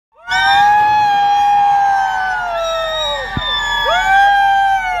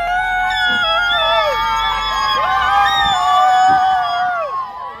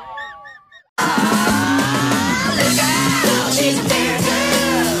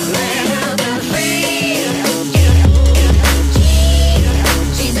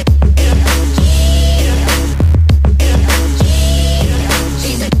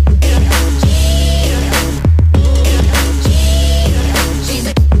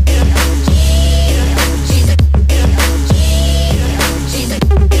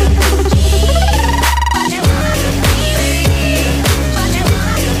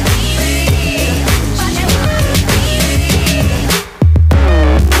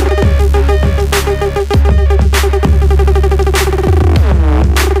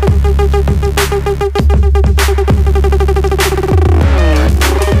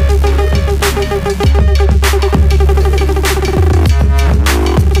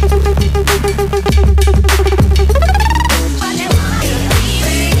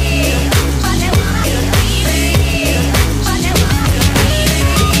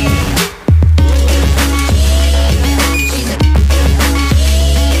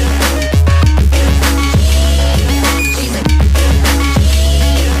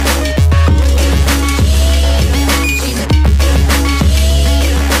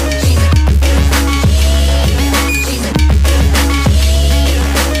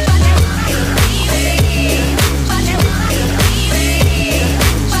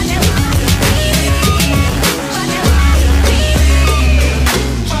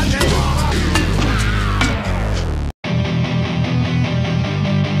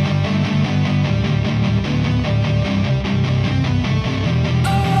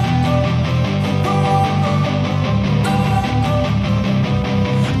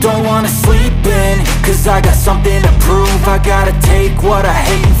cause I got something to prove. I gotta take what I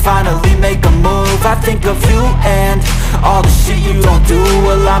hate and finally make a move. I think of you and all the shit you don't do.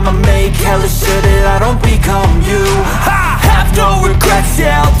 Well, I'ma make hella sure that I don't become you. I have no regrets,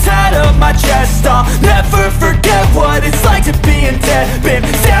 yeah, I'll tie up my chest. I'll never forget what it's like to be in debt. Been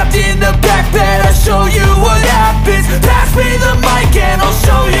stabbed in the back bed, I'll show you what happens. Pass me the mic and I'll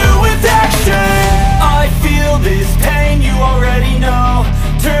show you with action. I feel this pain, you already know.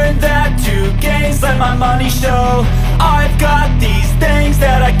 Turn that to gains, let my money show. I've got these things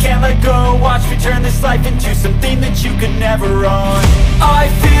that I can't let go. Watch me turn this life into something that you could never own.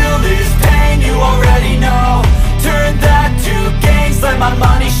 I feel this pain, you already know. Turn that to gains, let my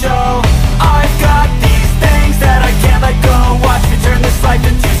money show. I've got these things that I can't let go. Watch me turn this life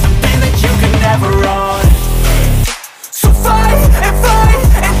into something that you could never own. So fight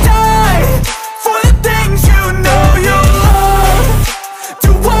and die for the things you know you love.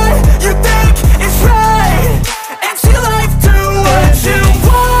 Do what you think is right and see life do what you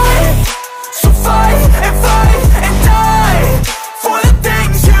want. So fight and die for the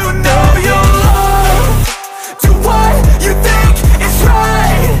things you know you love. Do what you think is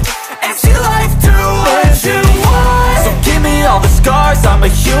right and see life do what you want. So give me all the scars, I'm a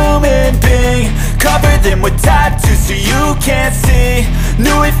human being. Cover them with tattoos so you can't see.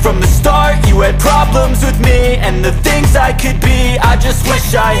 Knew it from the start, you had problems with me and the things I could be, I just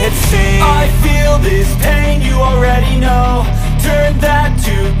wish I had seen. I feel this pain, you already know. Turn that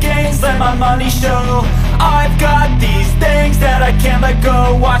to gains, let my money show. I've got these things that I can't let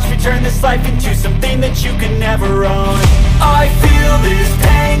go. Watch me turn this life into something that you can never own. I feel this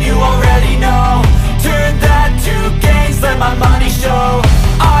pain, you already know. Turn that to gains, let my money show.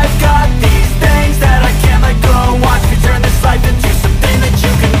 I've got these things that I can't let go. Watch me turn this life into something that you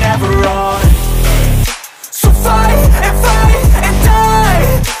can never own. So fight and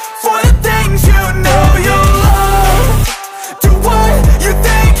die for the things you know you love. Do what you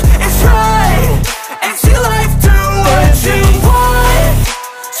think is right and see life do what you want.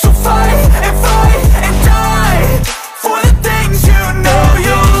 So fight and die for the things you know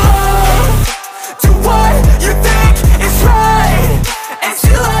you love. Do what you think is right and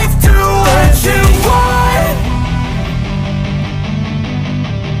see life do what you want.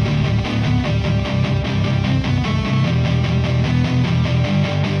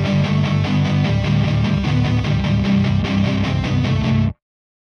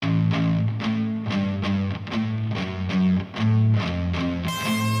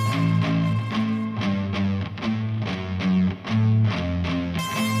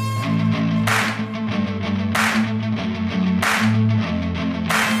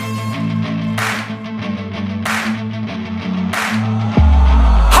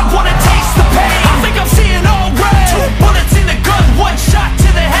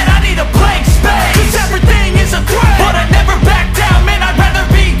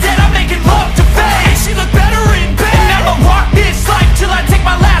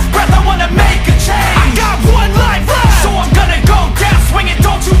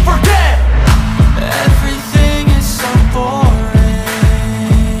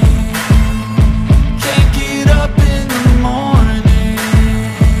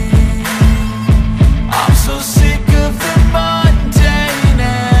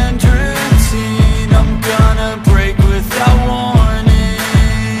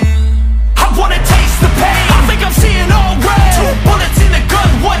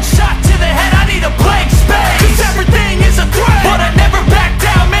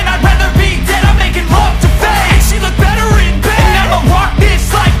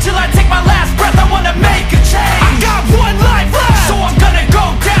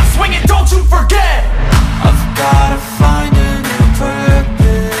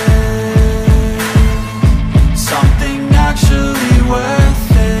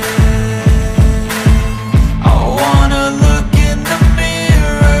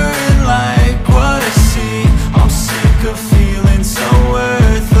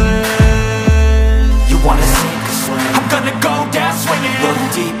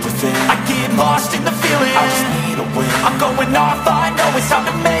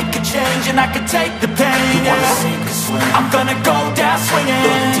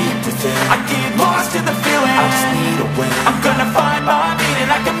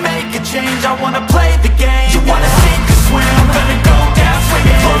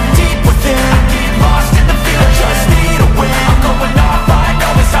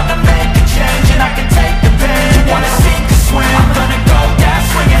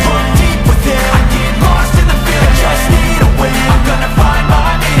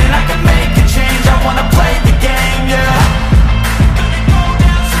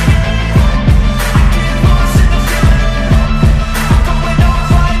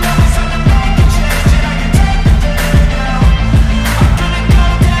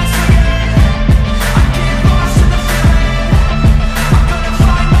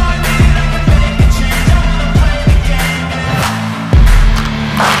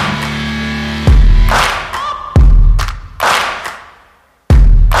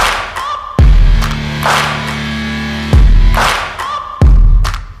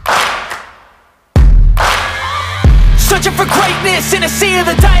 see of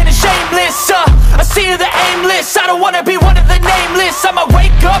the dying and shameless, I see of the aimless. I don't wanna be one of the nameless. I'ma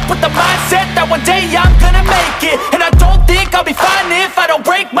wake up with the mindset that one day I'm gonna make it. And I don't think I'll be fine if I don't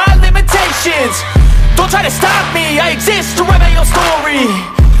break my limitations. Don't try to stop me, I exist to write my own story.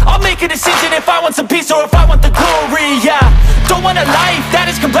 I'll make a decision if I want some peace or if I want the glory, yeah. Don't want a life that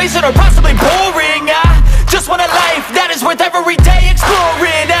is complacent or possibly boring, I just want a life that is worth every day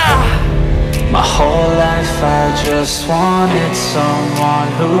exploring, My whole life I just wanted someone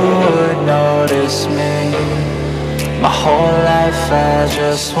who would notice me. My whole life I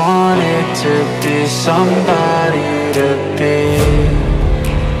just wanted to be somebody to be.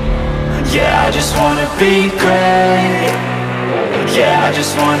 Yeah, I just wanna be great. Yeah, I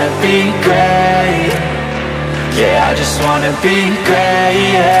just wanna be great. Yeah, I just wanna be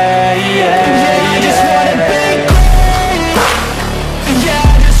great. Yeah, I just wanna be great. Yeah,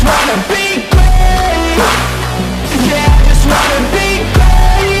 I just wanna be great. Yeah, I just wanna be great.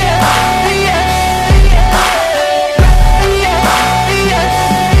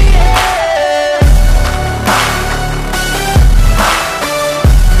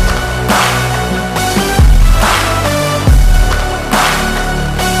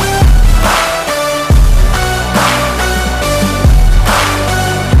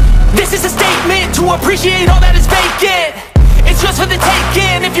 To appreciate all that is vacant, it's just for the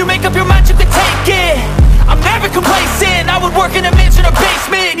taking. If you make up your mind, you can take it. I'm never complacent, I would work in a mansion or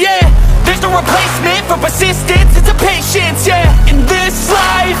basement, yeah. There's no replacement for persistence, it's a patience, yeah. In this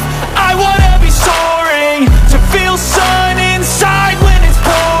life, I wanna be soaring, to feel sun inside when it's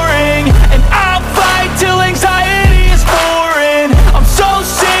pouring. And I'll fight till anxiety is foreign. I'm so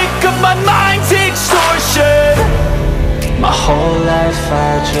sick of my mind's extortion. My whole life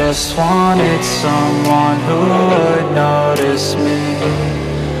I just wanted someone who would notice me.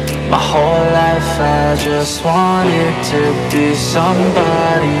 My whole life I just wanted to be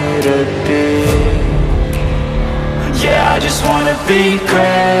somebody to be. Yeah, I just wanna be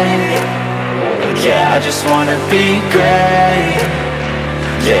great. Yeah, I just wanna be great.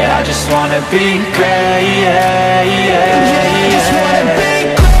 Yeah, I just wanna be great. Yeah, I just wanna be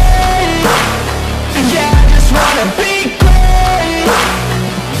great. Yeah, I just wanna be great.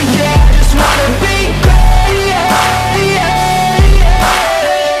 Yeah, I just wanna be great.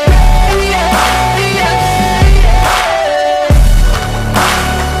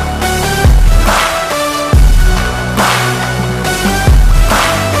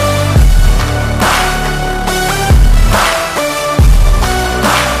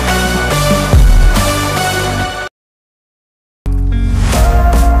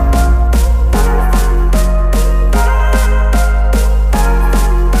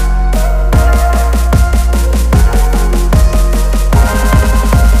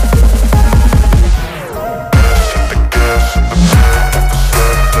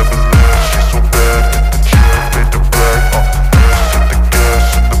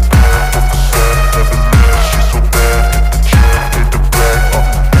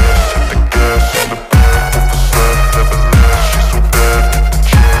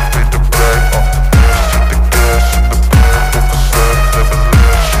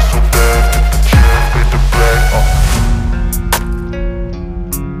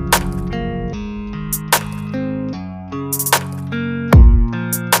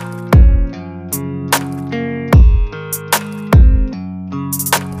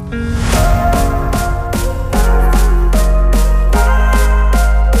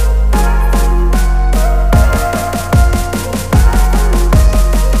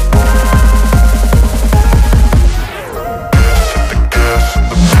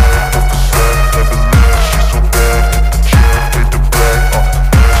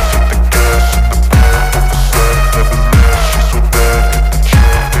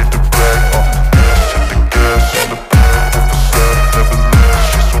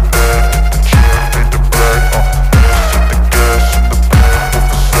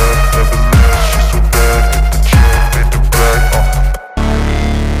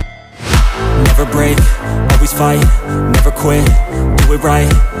 fight, never quit, do it right,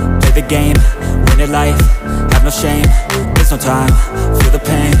 play the game, win it life, have no shame, there's no time, feel the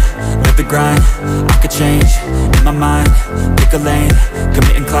pain, live the grind, I could change, in my mind, pick a lane,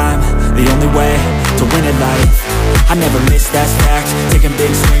 commit and climb, the only way to win at life. I never miss, that's fact, taking big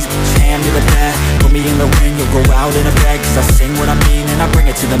swings, put your hand to the bat, put me in the ring, you'll go out in a bag, cause I sing what I mean and I bring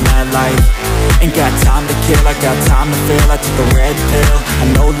it to the mad light. Ain't got time to kill, I got time to feel, I took a red pill, I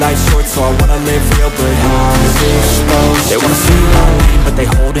know life's short so I wanna live real, but how's it supposed to? They wanna see my name but they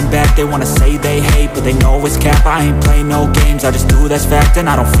holding back. They wanna say they hate, but they know it's cap. I ain't play no games, I just do that's fact. And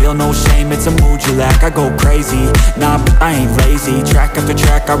I don't feel no shame, it's a mood you lack. I go crazy, nah, but I ain't lazy. Track after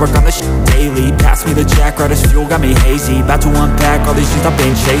track, I work on this shit daily. Pass me the jack, right as fuel, got me hazy. About to unpack all these shit I've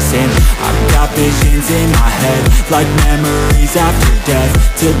been chasing. I've got visions in my head, like memories after death.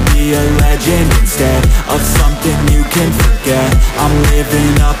 To be a legend instead of something you can forget. I'm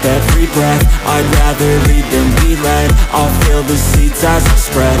living up every breath, I'd rather lead than be led. I'll fill the seats as I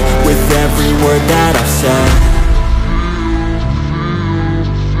spread with every word that I've said.